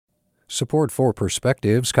Support for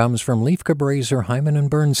Perspectives comes from Leif Cabraser, Hyman and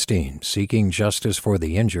Bernstein, seeking justice for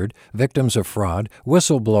the injured, victims of fraud,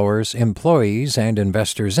 whistleblowers, employees, and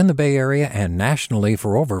investors in the Bay Area and nationally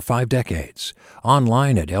for over 5 decades.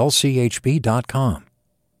 Online at lchb.com.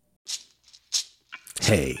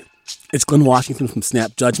 Hey, it's Glenn Washington from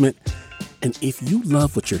Snap Judgment. And if you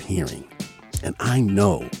love what you're hearing, and I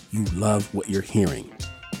know you love what you're hearing,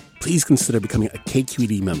 please consider becoming a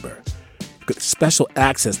KQED member. Get special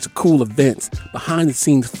access to cool events,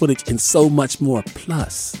 behind-the-scenes footage, and so much more.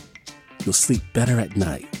 Plus, you'll sleep better at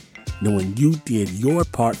night knowing you did your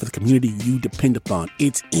part for the community you depend upon.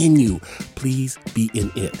 It's in you. Please be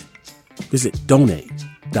in it. Visit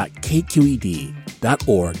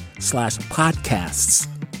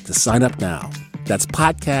donate.kqed.org/podcasts to sign up now. That's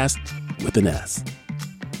podcast with an S.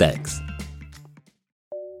 Thanks.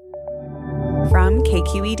 From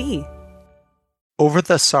KQED. Over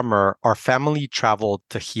the summer, our family traveled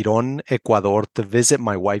to Girón, Ecuador to visit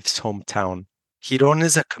my wife's hometown. Girón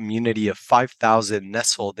is a community of 5,000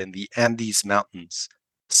 nestled in the Andes Mountains.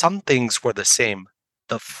 Some things were the same.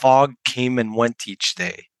 The fog came and went each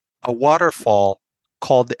day. A waterfall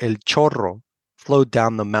called El Chorro flowed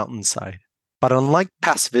down the mountainside. But unlike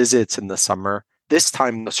past visits in the summer, this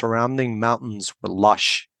time the surrounding mountains were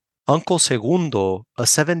lush. Uncle Segundo, a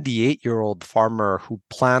 78-year-old farmer who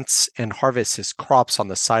plants and harvests his crops on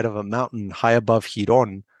the side of a mountain high above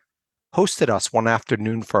Girón, hosted us one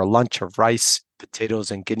afternoon for a lunch of rice,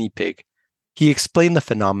 potatoes, and guinea pig. He explained the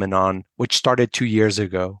phenomenon, which started 2 years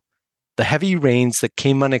ago. The heavy rains that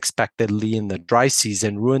came unexpectedly in the dry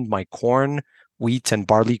season ruined my corn, wheat, and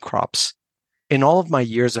barley crops. In all of my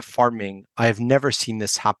years of farming, I have never seen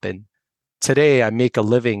this happen. Today, I make a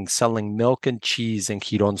living selling milk and cheese in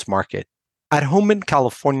Girón's market. At home in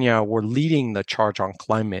California, we're leading the charge on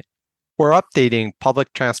climate. We're updating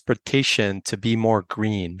public transportation to be more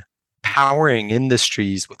green, powering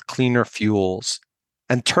industries with cleaner fuels,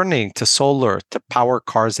 and turning to solar to power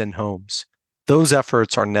cars and homes. Those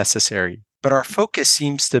efforts are necessary, but our focus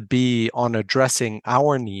seems to be on addressing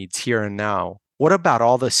our needs here and now. What about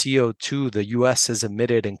all the CO2 the U.S. has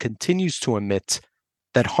emitted and continues to emit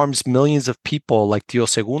that harms millions of people like Tío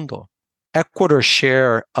Segundo? Ecuador's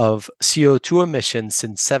share of CO2 emissions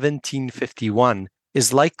since 1751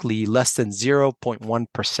 is likely less than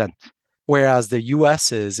 0.1%, whereas the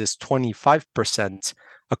US's is 25%,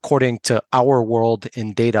 according to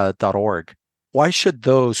OurWorldInData.org. Why should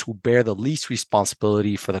those who bear the least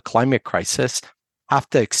responsibility for the climate crisis have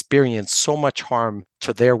to experience so much harm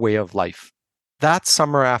to their way of life? That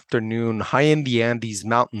summer afternoon, high in the Andes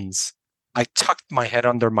Mountains, I tucked my head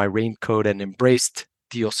under my raincoat and embraced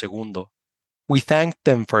Tío Segundo. We thanked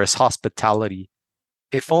him for his hospitality.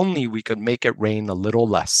 If only we could make it rain a little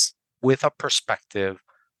less. With a perspective,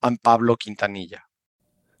 I'm Pablo Quintanilla.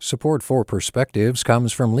 Support for Perspectives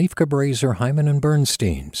comes from Leif Cabraser, Hyman and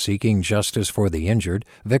Bernstein, seeking justice for the injured,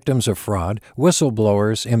 victims of fraud,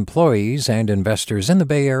 whistleblowers, employees, and investors in the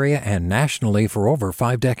Bay Area and nationally for over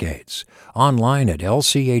 5 decades. Online at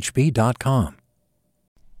lchb.com.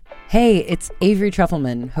 Hey, it's Avery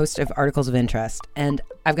Trufelman, host of Articles of Interest, and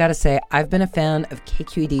I've got to say, I've been a fan of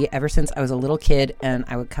KQED ever since I was a little kid, and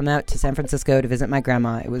I would come out to San Francisco to visit my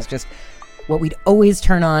grandma. It was just what we'd always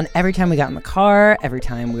turn on every time we got in the car, every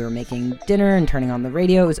time we were making dinner and turning on the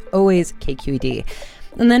radio. It was always KQED.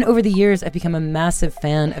 And then over the years, I've become a massive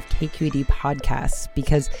fan of KQED podcasts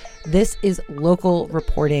because this is local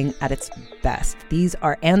reporting at its best. These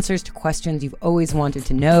are answers to questions you've always wanted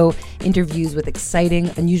to know, interviews with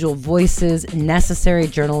exciting, unusual voices, necessary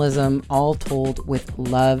journalism, all told with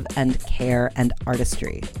love and care and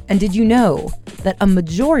artistry. And did you know that a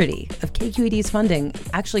majority of KQED's funding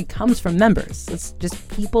actually comes from members? It's just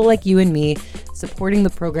people like you and me supporting the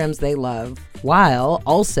programs they love, while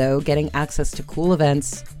also getting access to cool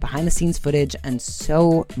events, behind-the-scenes footage, and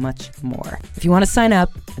so much more. If you want to sign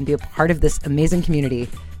up and be a part of this amazing community,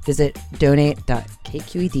 visit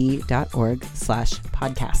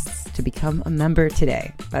donate.kqed.org/podcasts to become a member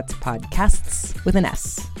today. That's podcasts with an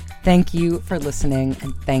S. Thank you for listening,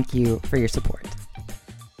 and thank you for your support.